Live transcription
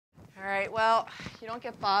All right, well, you don't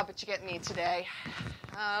get Bob, but you get me today.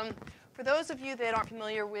 For those of you that aren't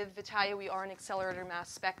familiar with Vitaela, we are an accelerator mass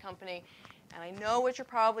spec company. And I know what you're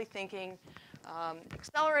probably thinking.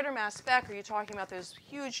 Accelerator mass spec, are you talking about those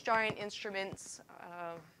huge giant instruments?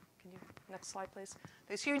 Can you, next slide, please?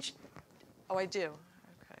 Those huge, oh, I do.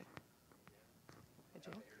 Okay. I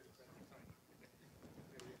do?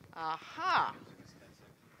 Aha.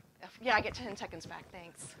 Yeah, I get 10 seconds back,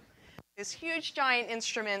 thanks. These huge giant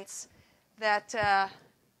instruments that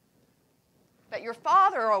that your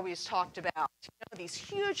father always talked about. You know, these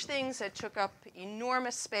huge things that took up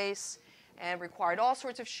enormous space and required all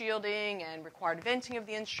sorts of shielding and required venting of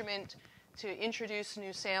the instrument to introduce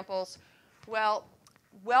new samples. Well,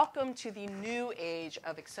 welcome to the new age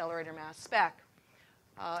of accelerator mass spec.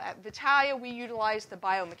 At Vitaela, we utilize the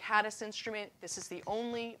biomechanics instrument. This is the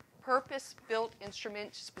only purpose-built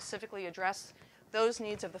instrument to specifically address those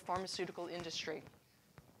needs of the pharmaceutical industry.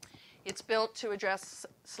 It's built to address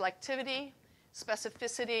selectivity,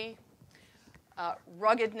 specificity,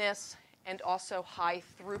 ruggedness, and also high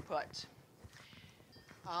throughput.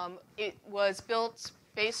 It was built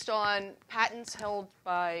based on patents held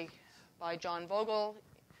by John Vogel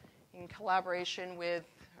in collaboration with,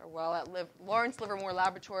 at Lawrence Livermore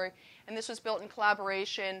Laboratory, and this was built in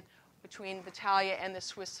collaboration between Vitaela and the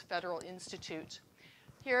Swiss Federal Institute.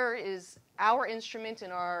 Here is our instrument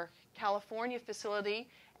in our California facility,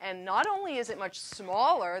 and not only is it much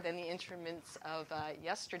smaller than the instruments of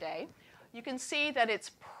yesterday, you can see that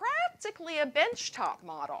it's practically a benchtop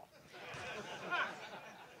model.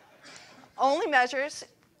 Only measures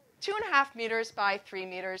 2.5 meters by 3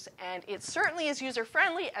 meters, and it certainly is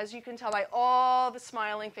user-friendly, as you can tell by all the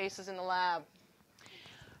smiling faces in the lab.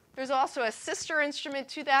 There's also a sister instrument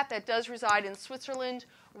to that does reside in Switzerland.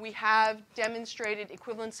 We have demonstrated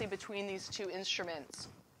equivalency between these two instruments.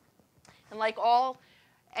 And like all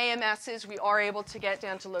AMSs, we are able to get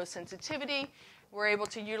down to low sensitivity. We're able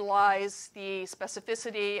to utilize the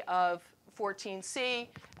specificity of 14C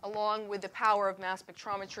along with the power of mass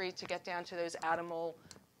spectrometry to get down to those atomal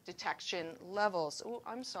detection levels. Oh,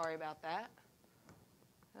 I'm sorry about that.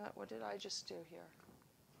 What did I just do here?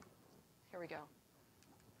 Here we go.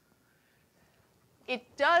 It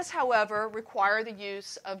does, however, require the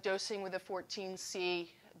use of dosing with a 14C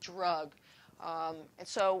drug. And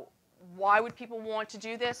so why would people want to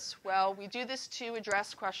do this? Well, we do this to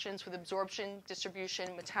address questions with absorption,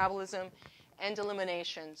 distribution, metabolism, and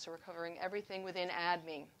elimination. So we're covering everything within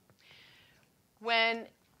ADME. When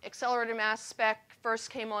accelerator mass spec first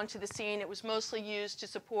came onto the scene, it was mostly used to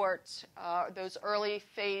support those early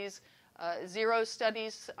phase 0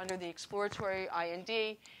 studies under the exploratory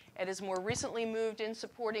IND. It has more recently moved in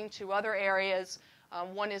supporting two other areas.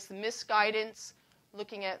 One is the misguidance,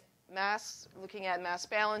 looking at mass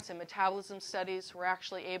balance and metabolism studies. We're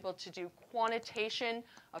actually able to do quantitation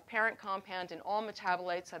of parent compound in all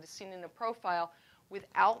metabolites that is seen in a profile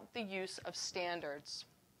without the use of standards.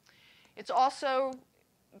 It's also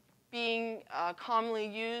being commonly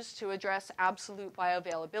used to address absolute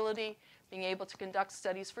bioavailability, being able to conduct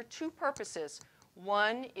studies for two purposes.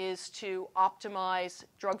 One is to optimize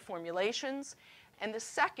drug formulations, and the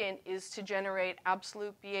second is to generate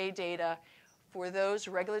absolute BA data for those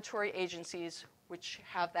regulatory agencies which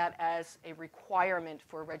have that as a requirement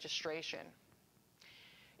for registration.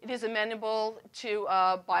 It is amenable to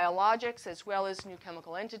biologics as well as new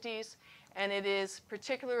chemical entities, and it is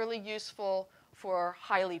particularly useful for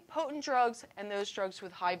highly potent drugs and those drugs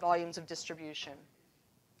with high volumes of distribution.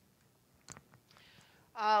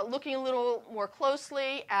 Looking a little more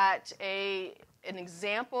closely at an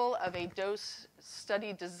example of a dose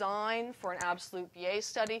study design for an absolute BA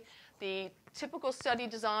study, the typical study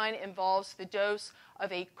design involves the dose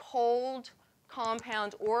of a cold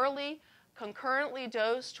compound orally, concurrently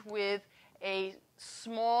dosed with a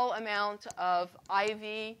small amount of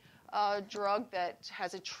IV drug that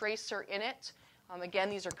has a tracer in it. Again,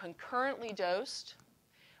 these are concurrently dosed.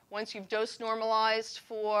 Once you've dose normalized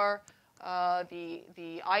for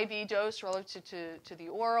the IV dose relative to the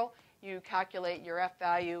oral, you calculate your F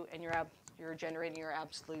value and you're generating your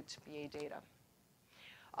absolute BA data.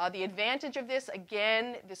 The advantage of this,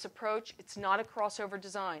 again, this approach, it's not a crossover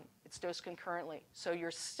design. It's dosed concurrently. So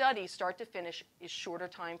your study, start to finish, is shorter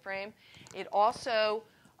time frame. It also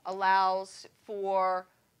allows for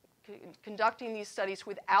conducting these studies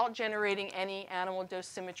without generating any animal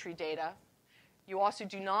dosimetry data. You also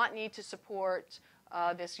do not need to support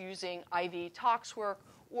this using IV tox work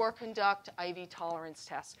or conduct IV tolerance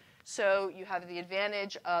tests. So you have the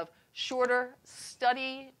advantage of shorter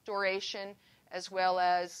study duration as well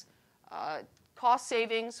as cost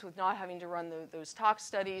savings with not having to run those tox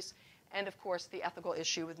studies and of course the ethical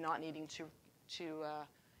issue with not needing to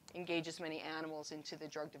engage as many animals into the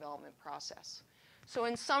drug development process. So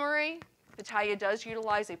in summary, Vitaela does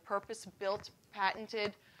utilize a purpose-built,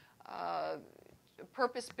 patented,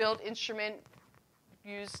 purpose-built instrument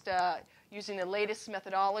using the latest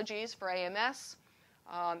methodologies for AMS,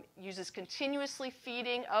 uses continuously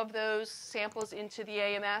feeding of those samples into the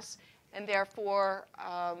AMS, and therefore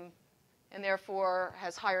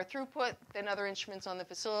has higher throughput than other instruments on the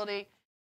facility.